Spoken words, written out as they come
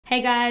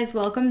Hey guys,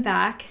 welcome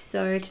back.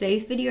 So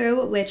today's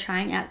video, we're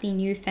trying out the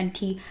new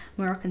Fenty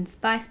Moroccan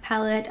Spice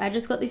palette. I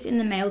just got this in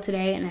the mail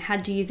today and I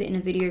had to use it in a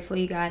video for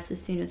you guys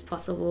as soon as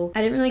possible.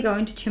 I didn't really go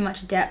into too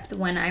much depth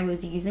when I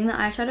was using the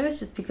eyeshadows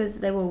just because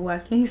they were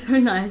working so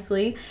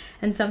nicely.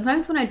 And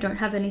sometimes when I don't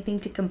have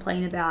anything to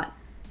complain about,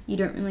 you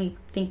don't really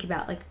think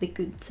about like the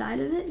good side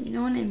of it, you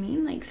know what I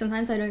mean? Like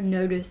sometimes I don't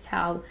notice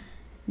how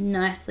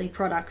nicely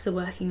products are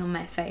working on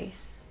my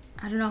face.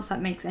 I don't know if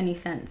that makes any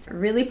sense. A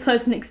really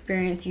pleasant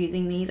experience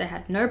using these. I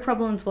had no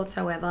problems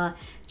whatsoever.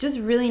 Just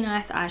really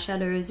nice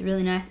eyeshadows,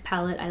 really nice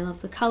palette. I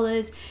love the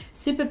colors,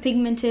 super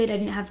pigmented. I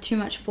didn't have too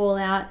much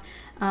fallout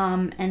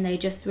and they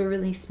just were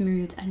really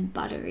smooth and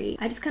buttery.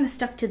 I just kind of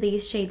stuck to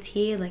these shades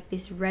here, like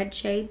this red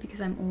shade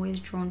because I'm always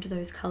drawn to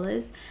those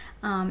colors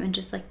and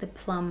just like the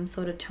plum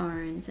sort of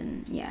tones.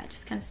 And yeah, I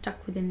just kind of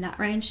stuck within that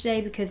range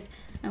today because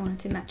I wanted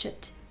to match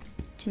it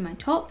to my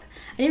top.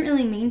 I didn't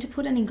really mean to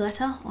put any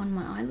glitter on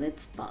my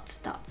eyelids, but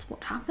that's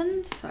what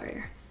happened, so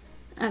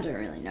I don't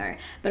really know.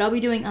 But I'll be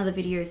doing other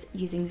videos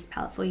using this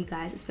palette for you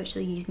guys,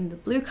 especially using the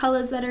blue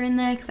colors that are in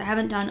there because I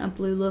haven't done a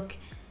blue look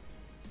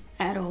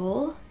at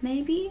all,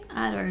 maybe?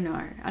 I don't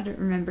know. I don't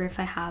remember if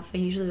I have. I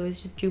usually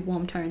always just do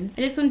warm tones.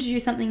 I just wanted to do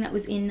something that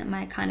was in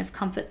my kind of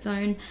comfort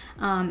zone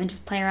and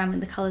just play around with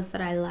the colors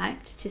that I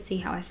liked to see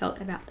how I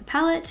felt about the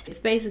palette. It's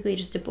basically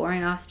just a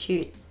boring ass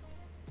tute.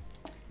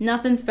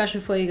 Nothing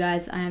special for you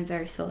guys, I am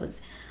very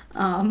soz.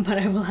 But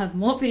I will have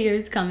more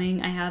videos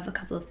coming. I have a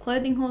couple of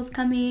clothing hauls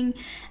coming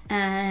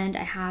and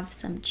I have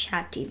some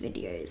chatty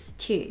videos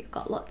too.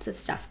 Got lots of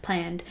stuff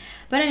planned.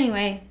 But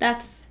anyway,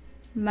 that's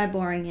my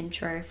boring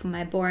intro for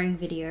my boring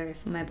video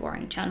for my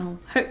boring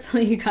channel.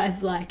 Hopefully you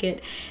guys like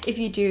it. If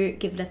you do,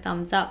 give it a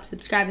thumbs up,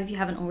 subscribe if you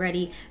haven't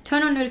already,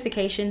 turn on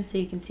notifications so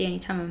you can see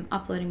anytime I'm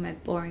uploading my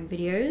boring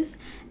videos,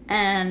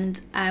 and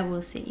I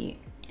will see you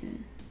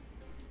in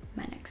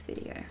my next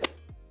video.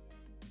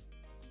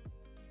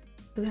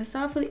 We're going to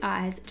start off with the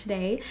eyes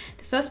today.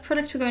 The first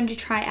product we're going to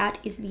try out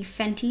is the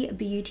Fenty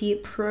Beauty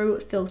Pro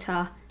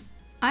Filter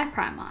Eye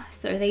Primer.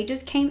 So they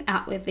just came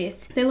out with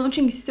this. They're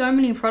launching so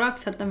many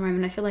products at the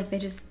moment. I feel like there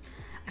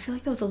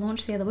was a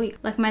launch the other week.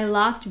 Like my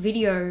last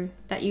video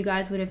that you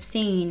guys would have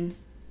seen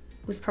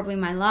was probably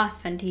my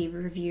last Fenty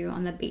review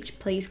on the Beach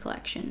Please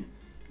collection.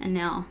 And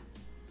now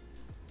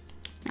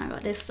I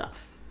got this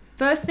stuff.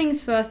 First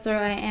things first though,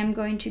 I am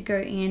going to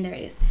go in, there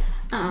it is,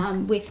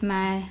 with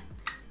my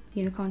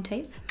unicorn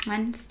tape.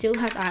 Mine still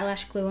has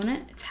eyelash glue on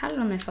it. It's had it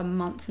on there for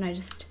months and I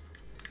just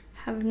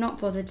have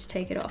not bothered to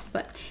take it off.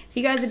 But if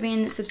you guys have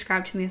been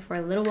subscribed to me for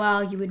a little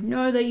while, you would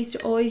know that I used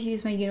to always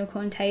use my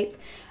unicorn tape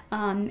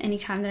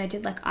anytime that I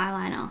did like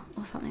eyeliner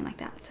or something like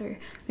that. So I'm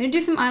gonna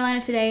do some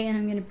eyeliner today and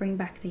I'm gonna bring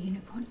back the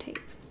unicorn tape.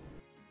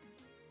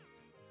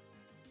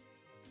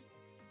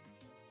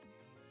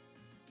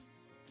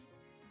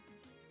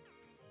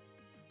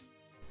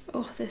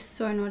 Oh, they're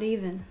so not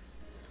even.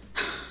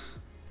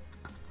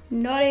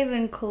 Not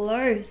even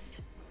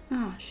close.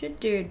 Oh shit,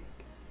 dude.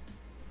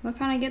 Why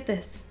can't I get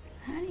this? Is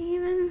that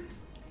even?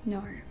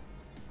 No.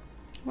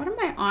 Why do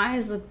my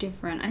eyes look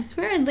different? I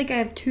swear like I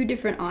have two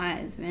different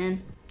eyes,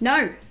 man.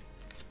 No.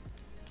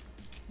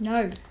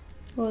 No.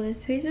 Well,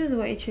 this piece is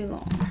way too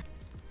long.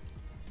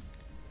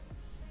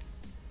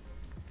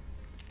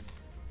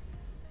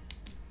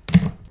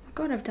 Oh my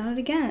god, I've done it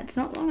again. It's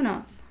not long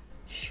enough.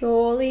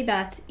 Surely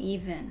that's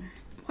even.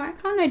 Why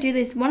can't I do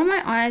this? One of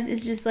my eyes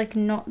is just like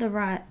not the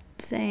right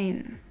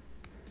same.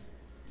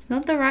 It's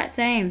not the right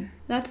same.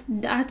 That's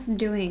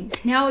doing.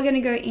 Now we're gonna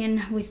go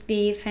in with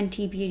the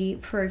Fenty Beauty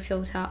Pro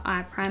Filter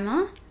Eye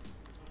Primer.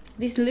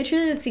 This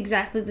literally looks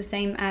exactly the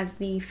same as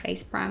the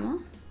face primer,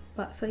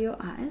 but for your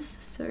eyes.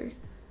 So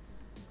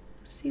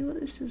see what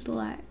this is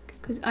like.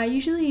 Because I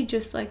usually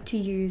just like to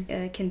use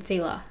a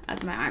concealer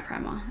as my eye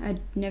primer. I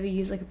never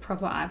use like a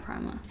proper eye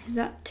primer. Is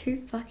that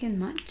too fucking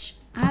much?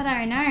 I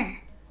don't know.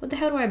 What the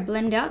hell do I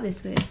blend out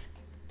this with?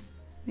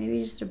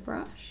 Maybe just a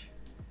brush.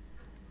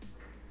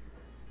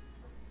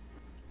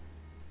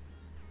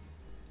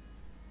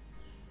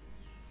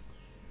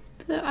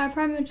 The eye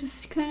primer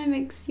just kind of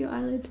makes your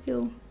eyelids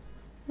feel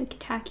like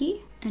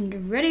tacky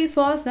and ready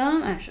for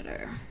some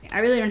eyeshadow. I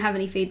really don't have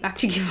any feedback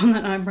to give on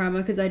that eye primer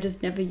because I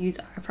just never use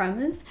eye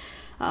primers.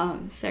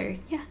 So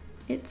yeah,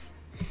 it's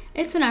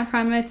an eye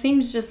primer. It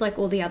seems just like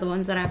all the other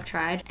ones that I've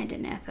tried. I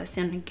don't know if I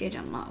sound good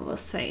or not, we'll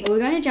see. We're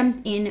going to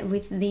jump in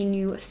with the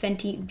new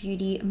Fenty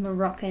Beauty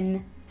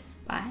Moroccan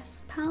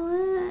Spice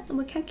palette.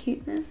 Look how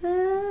cute this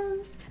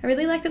is. I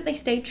really like that they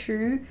stay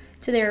true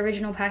to their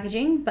original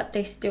packaging, but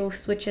they still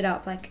switch it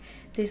up. Like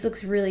this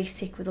looks really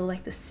sick with all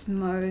like the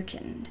smoke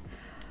and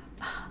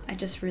I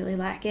just really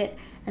like it.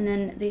 And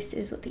then this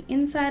is what the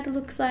inside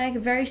looks like.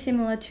 Very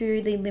similar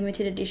to the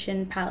limited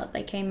edition palette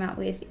they came out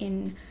with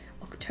in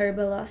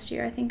October last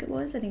year, I think it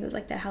was. I think it was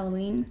like their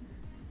Halloween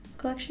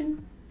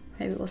collection.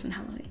 Maybe it wasn't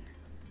Halloween.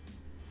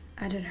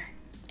 I don't know.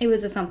 It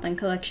was a something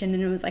collection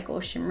and it was like all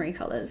shimmery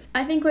colors.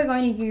 I think we're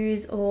going to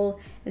use all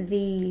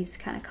these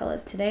kind of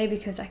colors today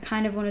because I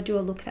kind of want to do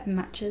a look that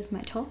matches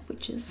my top,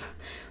 which is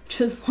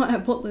why I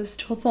put this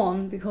top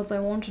on, because I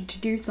wanted to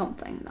do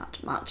something that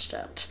matched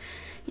it.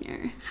 You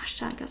know,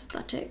 hashtag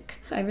aesthetic.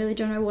 I really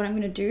don't know what I'm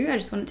going to do. I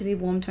just want it to be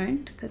warm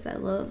toned because I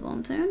love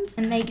warm tones.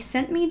 And they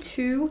sent me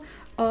 2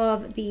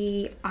 of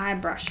the eye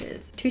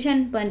brushes,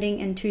 210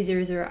 blending and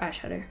 200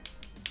 eyeshadow.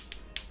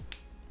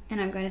 And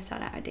I'm going to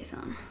start out with this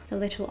one, the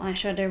little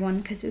eyeshadow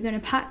one, because we're going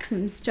to pack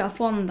some stuff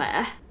on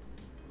there.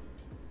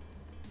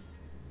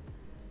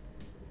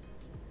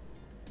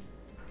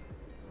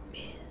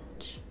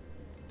 Bitch.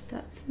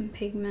 That's some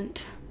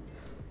pigment.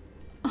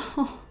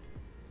 Oh.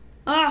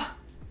 Ah!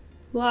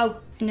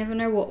 Wow. I never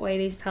know what way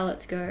these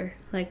palettes go.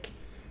 Like,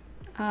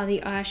 the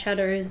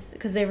eyeshadows,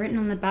 because they're written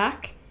on the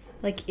back,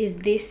 like, is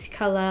this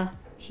color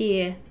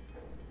here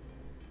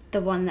the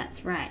one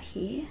that's right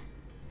here?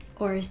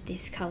 Or is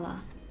this color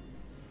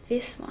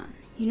this one?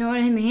 You know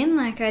what I mean?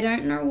 Like, I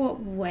don't know what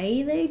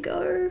way they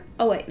go.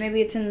 Oh wait, maybe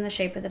it's in the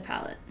shape of the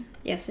palette.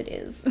 Yes, it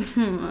is.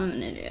 I'm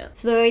an idiot.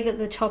 So the way that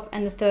the top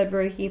and the third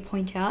row here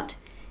point out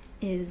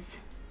is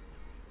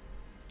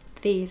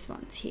these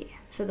ones here.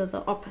 So they're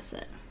the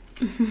opposite.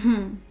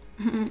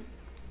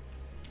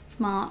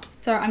 Smart.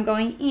 So I'm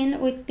going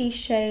in with the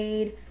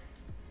shade,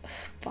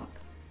 fuck.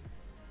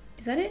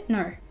 Is that it?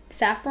 No.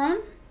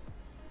 Saffron.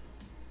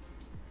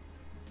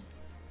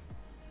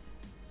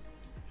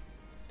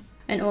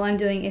 And all I'm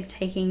doing is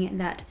taking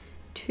that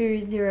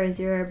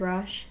 200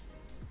 brush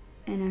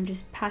and I'm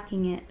just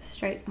packing it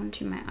straight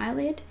onto my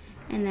eyelid,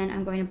 and then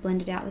I'm going to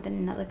blend it out with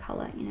another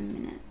color in a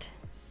minute.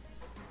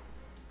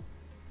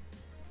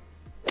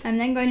 I'm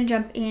then going to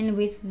jump in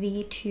with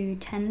the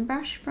 210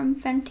 brush from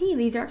Fenty.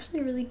 These are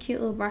actually really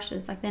cute little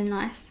brushes. Like, they're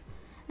nice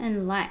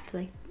and light.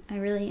 Like, I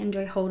really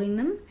enjoy holding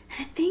them. And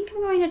I think I'm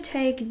going to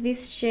take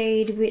this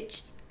shade,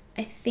 which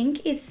I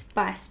think is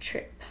Spice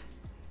Trip.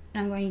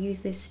 And I'm going to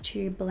use this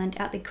to blend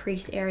out the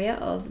crease area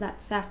of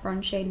that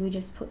saffron shade we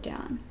just put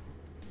down.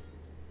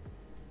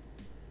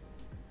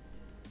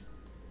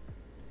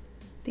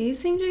 These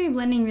seem to be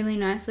blending really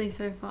nicely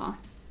so far.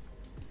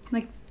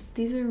 Like,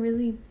 these are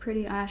really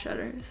pretty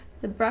eyeshadows.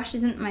 The brush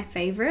isn't my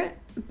favorite,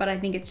 but I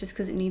think it's just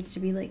because it needs to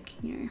be, like,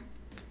 you know,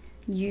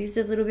 used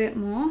a little bit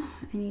more.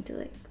 I need to,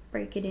 like,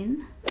 break it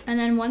in. And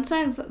then once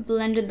I've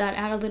blended that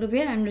out a little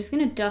bit, I'm just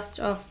gonna dust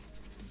off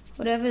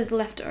whatever's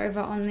left over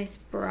on this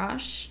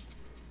brush,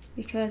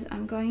 because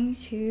I'm going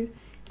to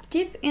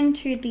dip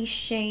into the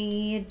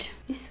shade,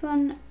 this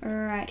one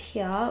right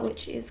here,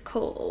 which is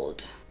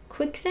called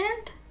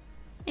Quicksand,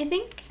 I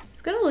think.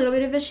 It's got a little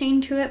bit of a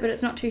sheen to it, but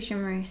it's not too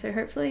shimmery, so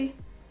hopefully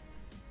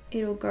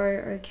it'll go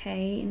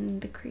okay in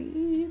the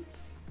crease.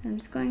 I'm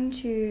just going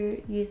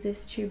to use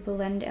this to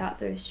blend out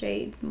those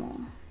shades more.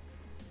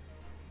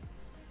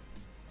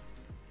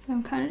 So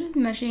I'm kind of just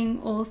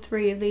meshing all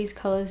 3 of these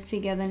colors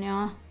together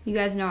now. You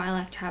guys know I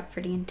like to have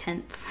pretty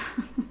intense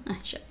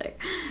eyeshadow.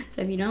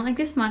 So if you don't like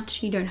this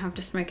much, you don't have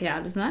to smoke it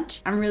out as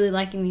much. I'm really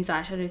liking these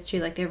eyeshadows too,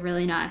 like, they're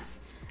really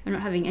nice. I'm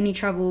not having any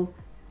trouble.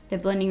 They're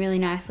blending really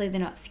nicely, they're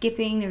not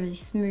skipping, they're really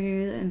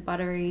smooth and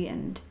buttery,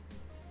 and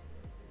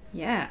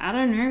yeah, I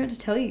don't know what to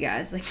tell you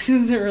guys. Like, this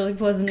is a really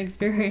pleasant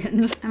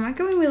experience. I might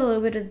go in with a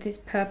little bit of this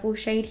purple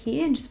shade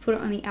here and just put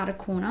it on the outer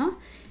corner.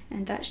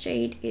 And that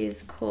shade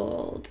is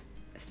called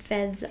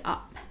Fez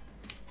Up.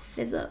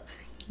 Fez Up,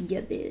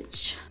 yeah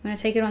bitch. I'm gonna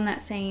take it on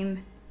that same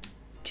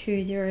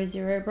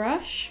 200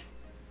 brush.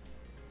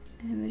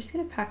 And we're just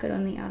gonna pack it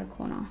on the outer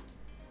corner.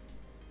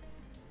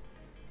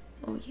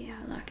 Oh yeah,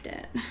 I liked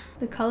it.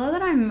 The color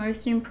that I'm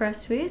most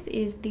impressed with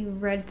is the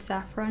red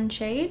saffron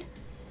shade,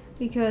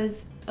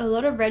 because a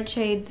lot of red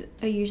shades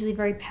are usually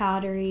very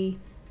powdery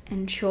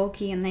and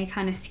chalky, and they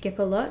kind of skip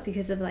a lot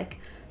because of, like,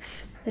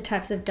 the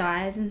types of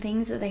dyes and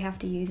things that they have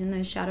to use in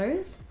those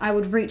shadows. I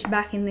would reach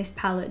back in this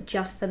palette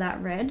just for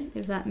that red,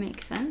 if that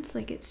makes sense.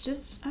 Like, it's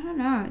just, I don't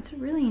know, it's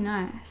really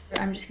nice.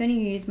 I'm just going to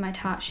use my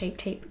Tarte Shape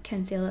Tape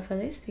concealer for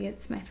this because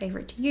it's my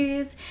favorite to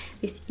use.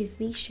 This is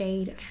the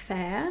shade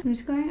Fair. I'm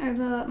just going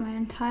over my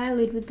entire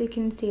lid with the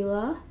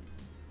concealer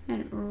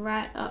and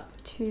right up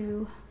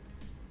to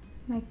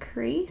my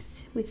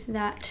crease with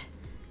that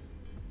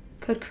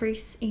cut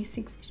crease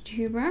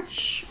E62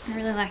 brush. I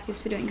really like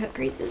this for doing cut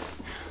creases.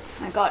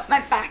 Oh my god, my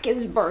back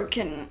is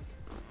broken.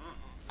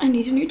 I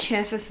need a new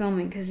chair for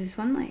filming because this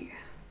one, like,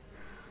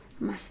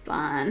 my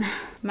spine.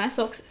 My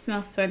socks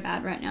smell so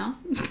bad right now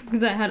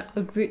because I had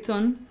Ugg boots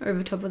on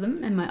over top of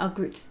them, and my Ugg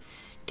boots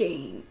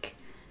stink.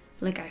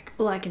 Like,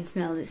 all I can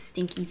smell is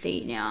stinky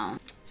feet now.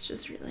 It's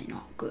just really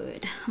not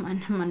good. My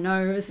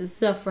nose is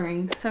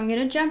suffering. So I'm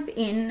gonna jump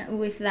in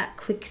with that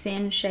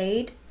Quicksand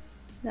shade,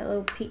 that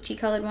little peachy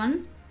colored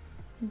one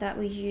that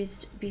we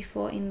used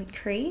before in the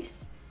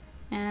crease.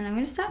 And I'm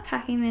gonna start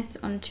packing this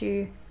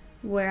onto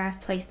where I've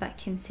placed that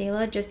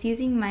concealer, just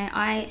using my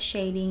eye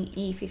shading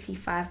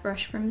E55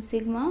 brush from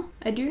Sigma.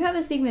 I do have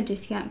a Sigma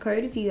discount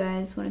code if you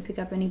guys want to pick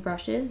up any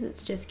brushes.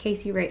 It's just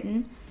Kasey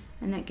Rayton,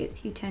 and that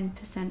gets you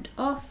 10%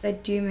 off. I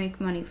do make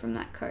money from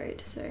that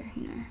code, so,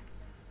 you know,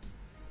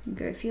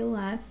 Go for your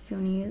life if you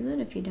want to use it.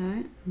 If you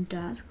don't,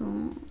 that's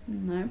cool.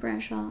 No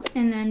pressure.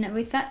 And then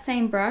with that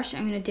same brush,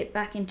 I'm going to dip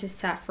back into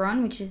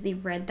Saffron, which is the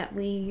red that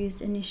we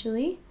used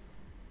initially.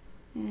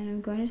 And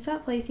I'm going to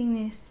start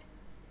placing this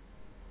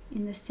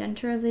in the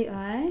center of the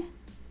eye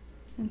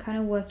and kind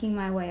of working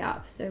my way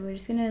up. So we're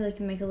just going to like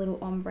make a little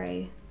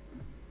ombre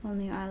on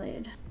the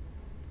eyelid.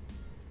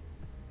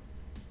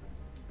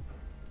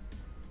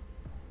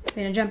 I'm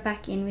going to jump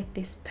back in with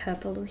this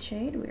purple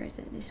shade. Where is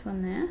it? This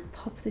one there.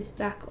 Pop this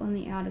back on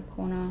the outer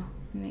corner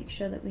and make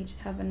sure that we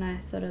just have a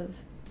nice sort of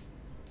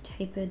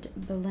tapered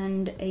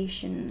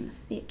blendation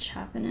stitch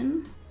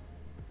happening.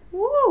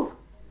 Woo!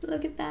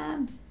 Look at that,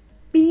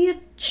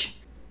 bitch!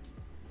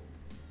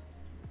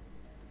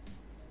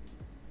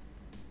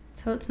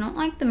 So it's not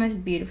like the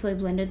most beautifully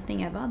blended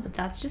thing ever, but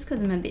that's just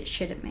because I'm a bit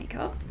shit at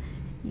makeup.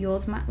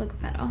 Yours might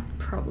look better,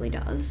 probably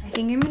does. I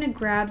think I'm gonna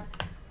grab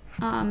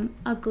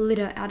a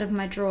glitter out of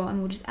my drawer and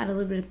we'll just add a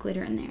little bit of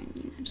glitter in there and,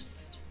 you know,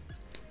 just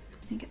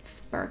make it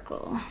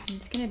sparkle. I'm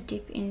just gonna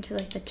dip into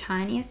like the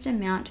tiniest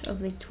amount of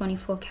this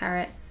 24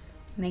 karat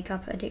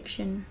Makeup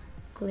Addiction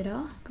glitter.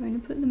 I'm going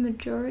to put the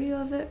majority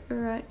of it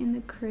right in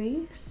the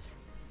crease.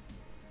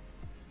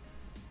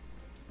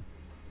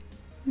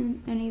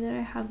 And any that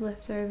I have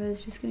left over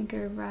is just gonna go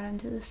right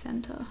into the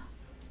center.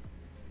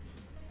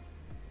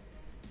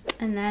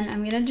 And then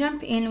I'm gonna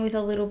jump in with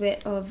a little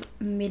bit of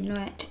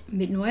Midnight?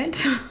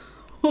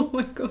 Oh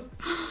my god.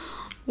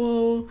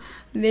 Whoa.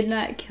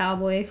 Midnight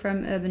Cowboy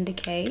from Urban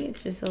Decay.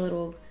 It's just a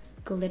little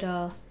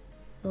glitter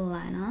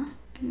liner.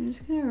 I'm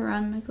just gonna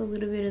run like a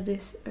little bit of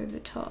this over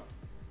top.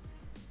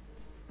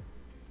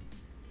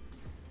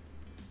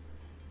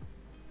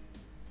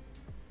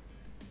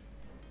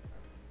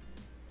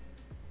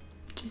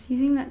 Just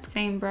using that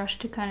same brush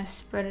to kind of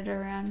spread it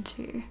around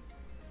too.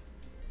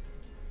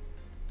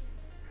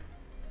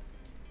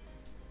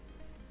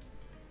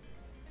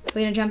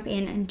 We're gonna jump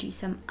in and do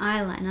some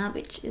eyeliner,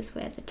 which is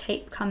where the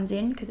tape comes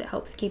in because it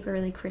helps keep a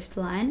really crisp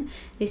line.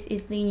 This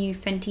is the new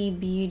Fenty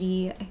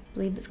Beauty, I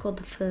believe it's called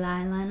the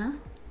Fly Liner.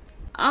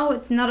 Oh,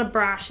 it's not a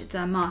brush, it's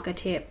a marker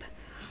tip.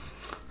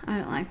 I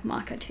don't like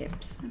marker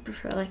tips. I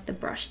prefer like the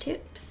brush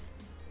tips.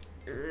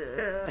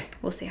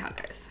 We'll see how it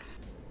goes.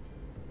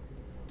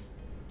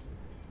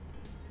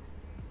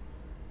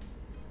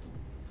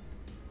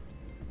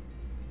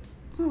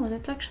 Oh,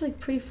 that's actually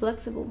pretty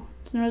flexible.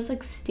 It's not as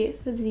like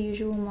stiff as the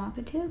usual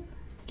marker tip.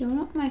 Still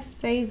not my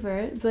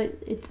favorite, but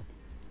it's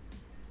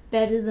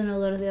better than a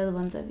lot of the other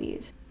ones I've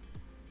used.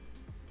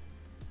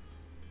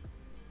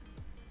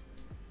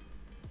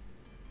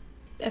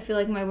 I feel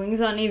like my wings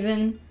aren't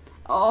even.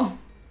 Oh,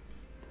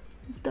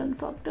 I've done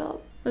fucked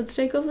up. Let's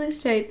take off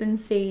this tape and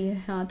see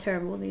how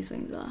terrible these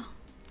wings are.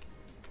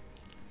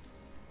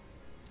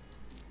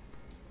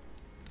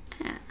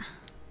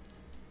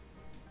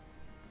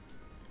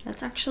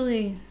 That's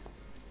actually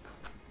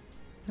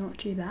not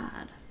too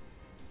bad.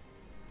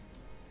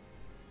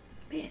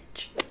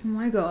 Bitch. Oh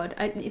my god,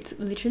 it's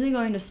literally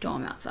going to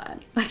storm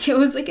outside. Like it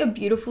was like a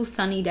beautiful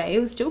sunny day. It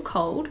was still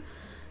cold,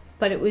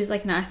 but it was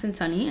like nice and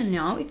sunny, and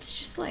now it's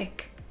just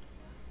like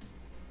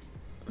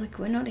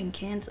we're not in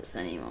Kansas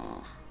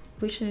anymore.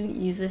 We shouldn't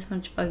use this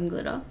much fucking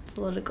glitter. It's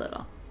a lot of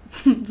glitter.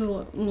 There's a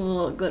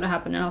lot of glitter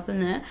happening up in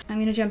there. I'm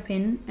gonna jump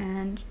in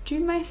and do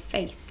my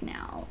face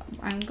now.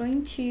 I'm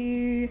going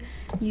to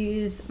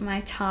use my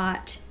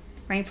Tarte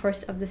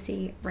Rainforest of the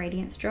Sea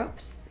Radiance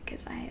drops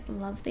because I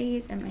love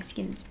these and my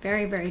skin is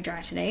very, very dry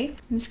today.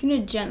 I'm just gonna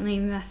gently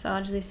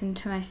massage this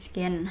into my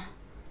skin,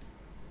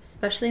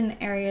 especially in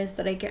the areas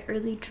that I get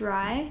really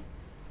dry.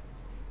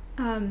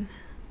 And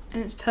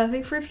it's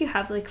perfect for if you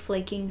have like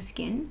flaking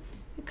skin.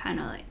 It kind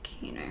of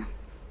like, you know,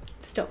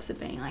 stops it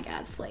being like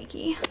as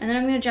flaky. And then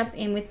I'm going to jump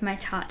in with my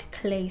Tarte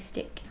Clay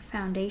Stick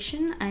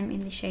foundation. I'm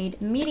in the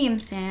shade Medium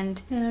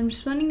Sand and I'm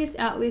just blending this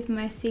out with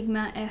my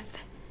Sigma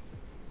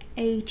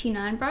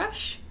F89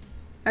 brush.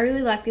 I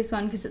really like this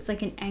one because it's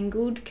like an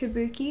angled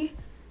kabuki,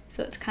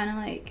 so it's kind of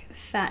like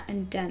fat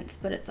and dense,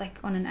 but it's like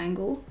on an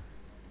angle.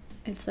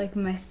 It's like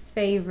my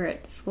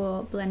favorite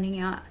for blending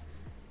out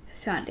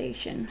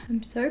foundation.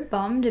 I'm so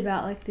bummed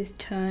about like this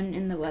turn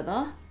in the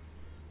weather.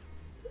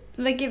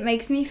 Like it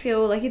makes me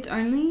feel like it's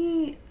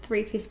only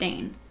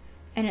 3:15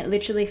 and it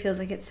literally feels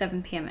like it's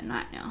 7 p.m. at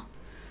night now.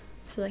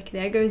 So like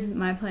there goes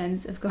my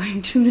plans of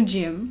going to the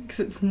gym because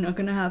it's not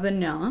gonna happen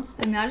now.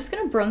 I'm now just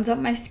gonna bronze up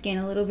my skin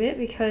a little bit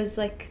because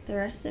like the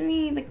rest of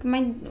me, like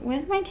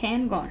where's my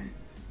tan gone?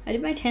 I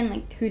did my tan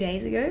like 2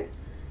 days ago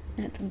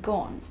and it's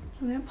gone.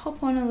 I'm gonna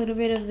pop on a little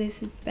bit of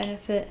this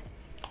Benefit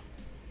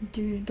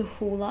Do the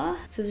Hoola.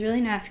 So it's really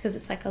nice because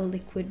it's like a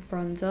liquid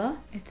bronzer.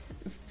 It's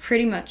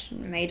pretty much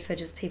made for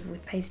just people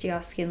with pasty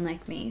ass skin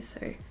like me,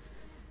 so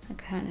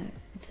it's kind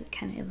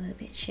of a little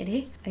bit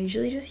shitty. I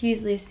usually just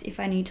use this if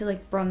I need to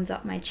like bronze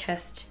up my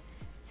chest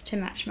to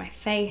match my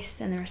face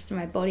and the rest of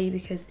my body,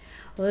 because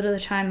a lot of the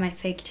time my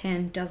fake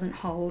tan doesn't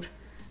hold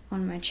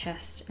on my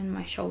chest and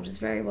my shoulders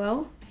very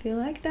well. I feel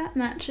like that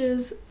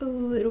matches a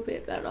little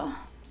bit better.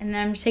 And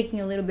then I'm just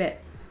taking a little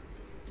bit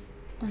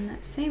on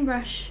that same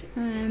brush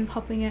and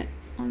popping it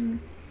on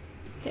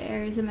the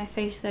areas of my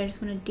face that I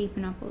just want to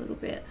deepen up a little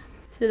bit.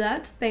 So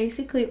that's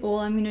basically all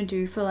I'm going to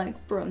do for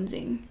like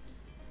bronzing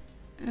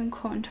and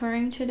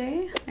contouring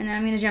today. And then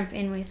I'm going to jump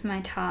in with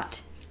my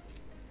Tarte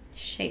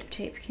Shape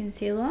Tape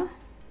Concealer.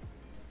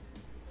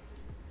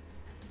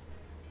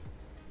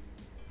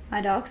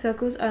 My dark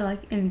circles are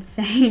like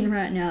insane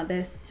right now.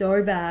 They're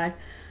so bad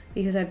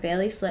because I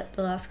barely slept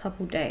the last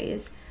couple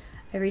days.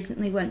 I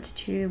recently went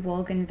to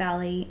Moroccan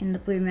Valley in the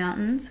Blue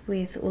Mountains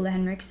with Ole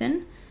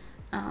Henriksen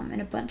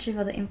and a bunch of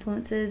other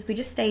influencers. We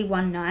just stayed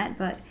one night,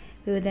 but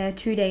we were there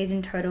 2 days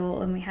in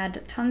total, and we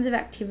had tons of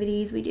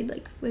activities. We got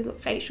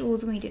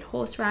facials and we did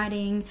horse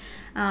riding.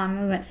 We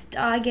went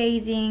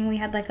stargazing. We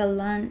had like a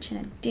lunch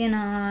and a dinner,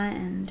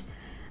 and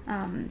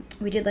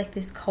we did like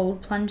this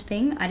cold plunge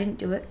thing. I didn't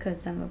do it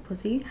because I'm a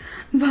pussy,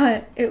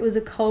 but it was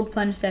a cold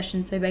plunge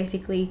session. So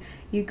basically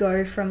you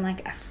go from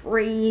like a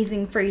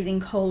freezing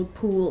cold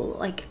pool,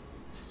 like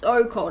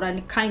so cold, I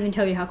can't even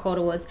tell you how cold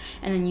it was,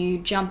 and then you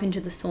jump into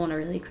the sauna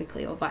really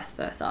quickly, or vice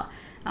versa.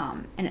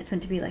 And it's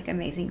meant to be like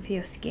amazing for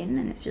your skin,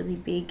 and it's really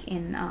big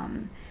in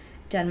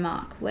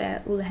Denmark,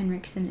 where Ole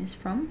Henriksen is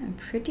from. I'm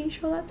pretty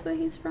sure that's where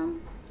he's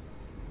from.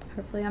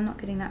 Hopefully I'm not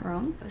getting that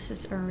wrong. It was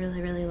just a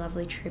really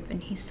lovely trip,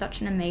 and he's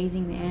such an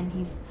amazing man.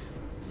 He's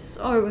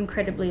so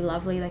incredibly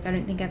lovely. Like, I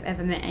don't think I've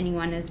ever met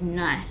anyone as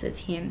nice as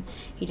him.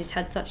 He just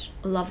had such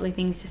lovely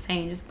things to say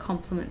and just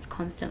compliments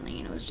constantly,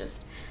 and it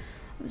was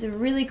a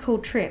really cool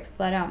trip.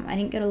 But I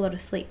didn't get a lot of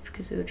sleep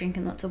because we were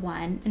drinking lots of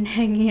wine and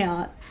hanging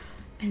out.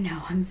 And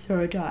now I'm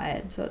so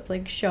tired, so it's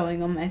like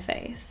showing on my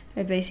face.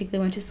 I basically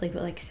went to sleep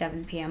at like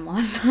 7 p.m.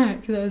 last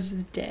night because I was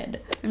just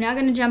dead. I'm now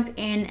gonna jump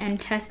in and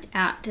test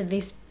out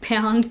this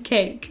pound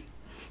cake.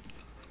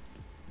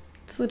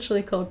 It's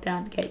literally called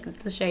pound cake,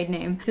 that's the shade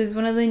name. This is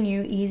one of the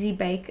new Easy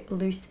Bake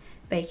Loose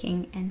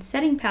Baking and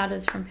Setting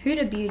Powders from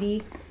Huda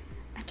Beauty.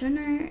 I don't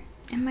know,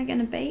 am I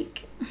gonna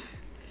bake? I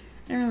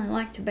don't really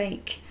like to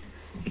bake.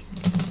 I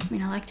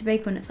mean, I like to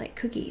bake when it's like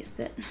cookies,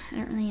 but I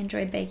don't really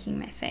enjoy baking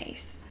my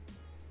face.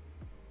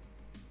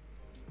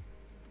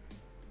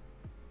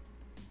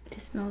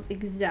 This smells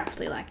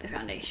exactly like the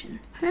foundation.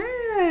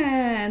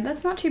 Hey,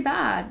 that's not too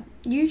bad.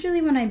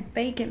 Usually when I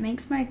bake, it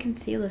makes my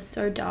concealer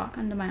so dark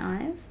under my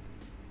eyes.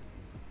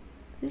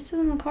 This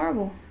doesn't look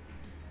horrible.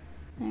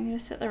 I'm gonna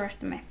set the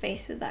rest of my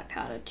face with that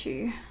powder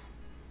too.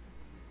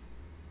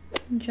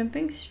 I'm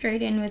jumping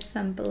straight in with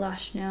some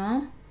blush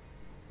now.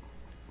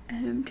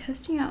 And I'm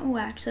testing out, oh,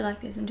 I actually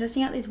like this. I'm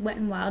testing out this Wet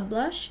n Wild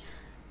blush.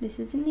 This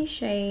is in the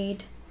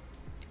shade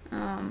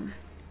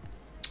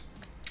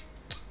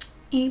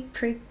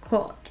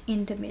Apricot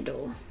in the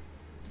middle.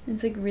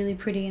 It's like really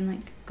pretty and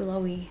like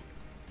glowy.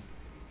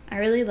 I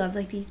really love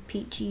like these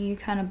peachy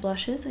kind of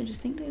blushes. I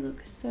just think they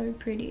look so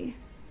pretty.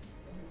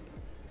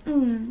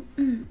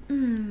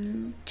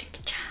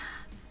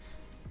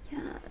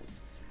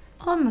 Yes.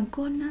 Oh my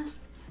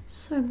goodness.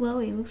 So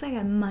glowy. It looks like I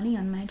have money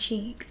on my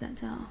cheeks.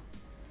 That's how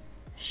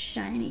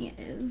shiny it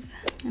is.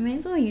 I may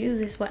as well use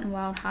this Wet n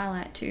Wild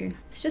highlight too.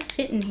 It's just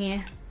sitting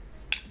here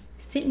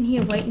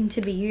waiting to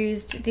be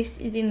used. This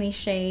is in the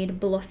shade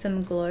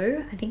Blossom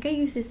Glow. I think I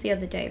used this the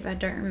other day, but I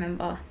don't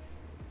remember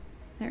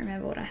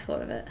what I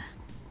thought of it.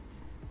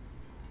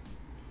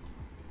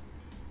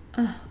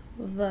 Oh,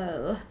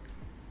 whoa,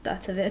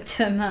 that's a bit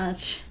too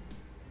much.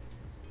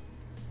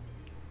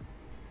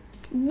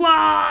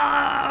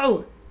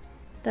 Whoa,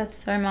 that's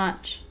so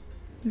much.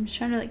 I'm just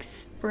trying to like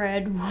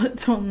spread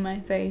what's on my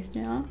face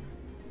now.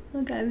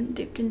 Look, I haven't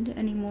dipped into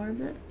any more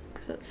of it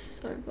because that's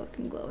so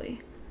fucking glowy.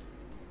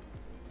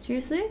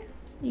 Seriously?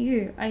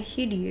 I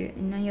hid you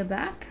and now you're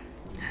back?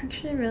 I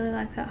actually really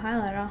like that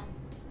highlighter.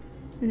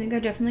 I think I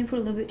definitely put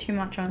a little bit too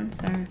much on,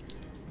 so I'm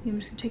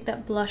just gonna take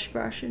that blush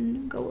brush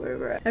and go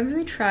over it. I haven't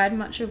really tried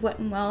much of Wet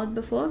n Wild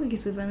before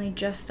because we've only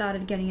just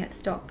started getting it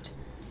stocked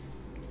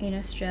in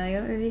Australia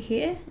over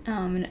here,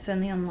 and it's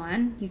only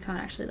online. You can't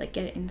actually like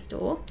get it in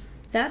store.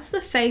 That's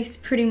the face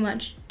pretty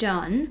much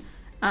done.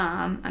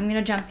 I'm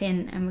gonna jump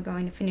in and we're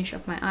going to finish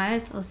off my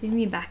eyes. I'll zoom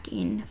you back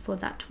in for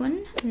that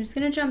one. I'm just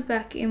gonna jump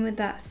back in with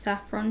that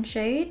saffron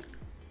shade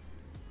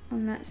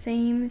on that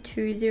same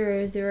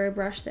 200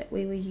 brush that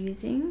we were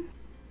using.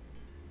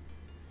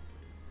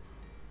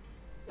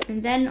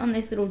 And then on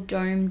this little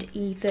domed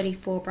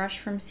E34 brush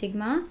from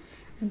Sigma,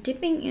 I'm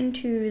dipping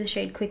into the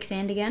shade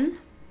Quicksand again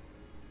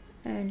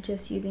and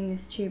just using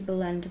this to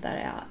blend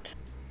that out.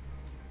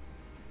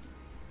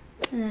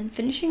 And then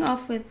finishing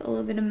off with a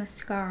little bit of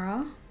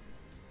mascara.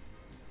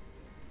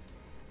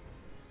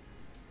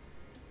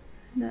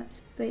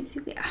 That's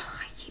basically, oh,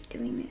 I keep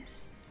doing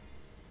this.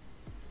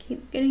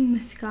 Keep getting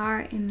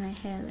mascara in my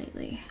hair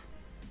lately.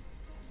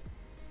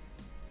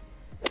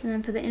 And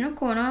then for the inner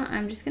corner,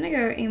 I'm just gonna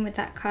go in with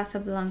that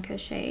Casablanca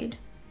shade.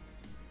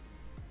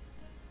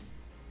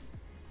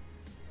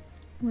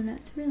 Well,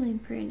 that's really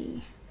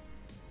pretty.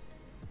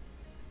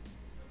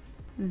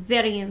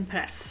 Very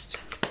impressed.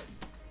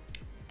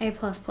 A++,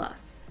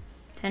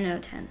 10 out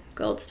of 10,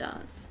 gold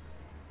stars.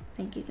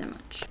 Thank you so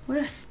much. What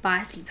a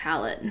spicy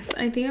palette.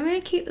 I think I'm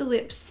gonna keep the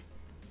lips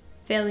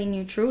fairly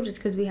neutral just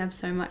because we have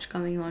so much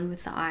going on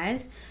with the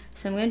eyes.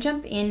 So I'm going to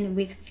jump in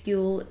with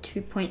Fuel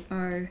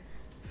 2.0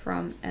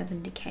 from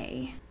Urban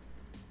Decay.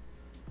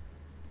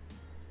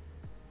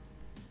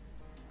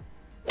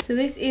 So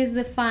this is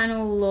the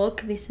final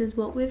look. This is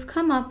what we've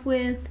come up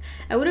with.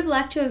 I would have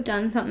liked to have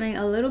done something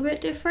a little bit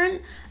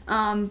different,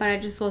 but I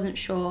just wasn't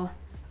sure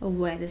of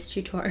where this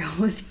tutorial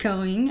was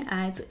going,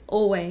 as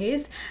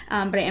always.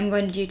 But I am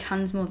going to do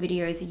tons more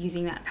videos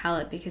using that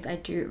palette because I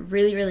do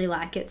really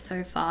like it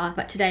so far.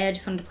 But today I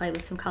just wanted to play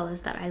with some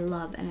colors that I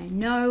love and I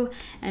know,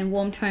 and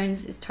warm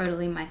tones is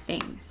totally my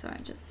thing. So I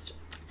just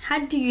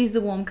had to use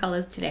the warm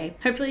colors today.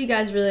 Hopefully you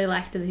guys really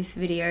liked this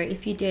video.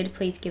 If you did,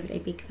 please give it a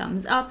big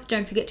thumbs up.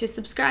 Don't forget to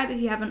subscribe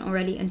if you haven't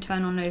already and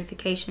turn on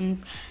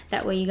notifications.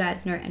 That way you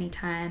guys know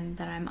anytime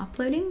that I'm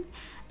uploading.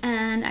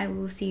 And I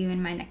will see you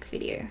in my next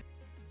video.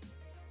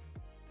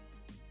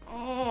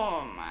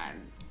 Oh, my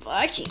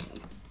fucking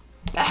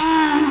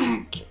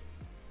back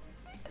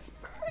is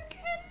broken.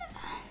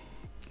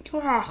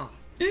 Oh,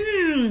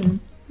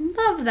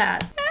 love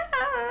that.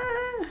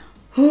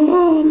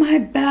 Oh, my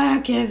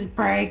back is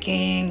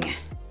breaking.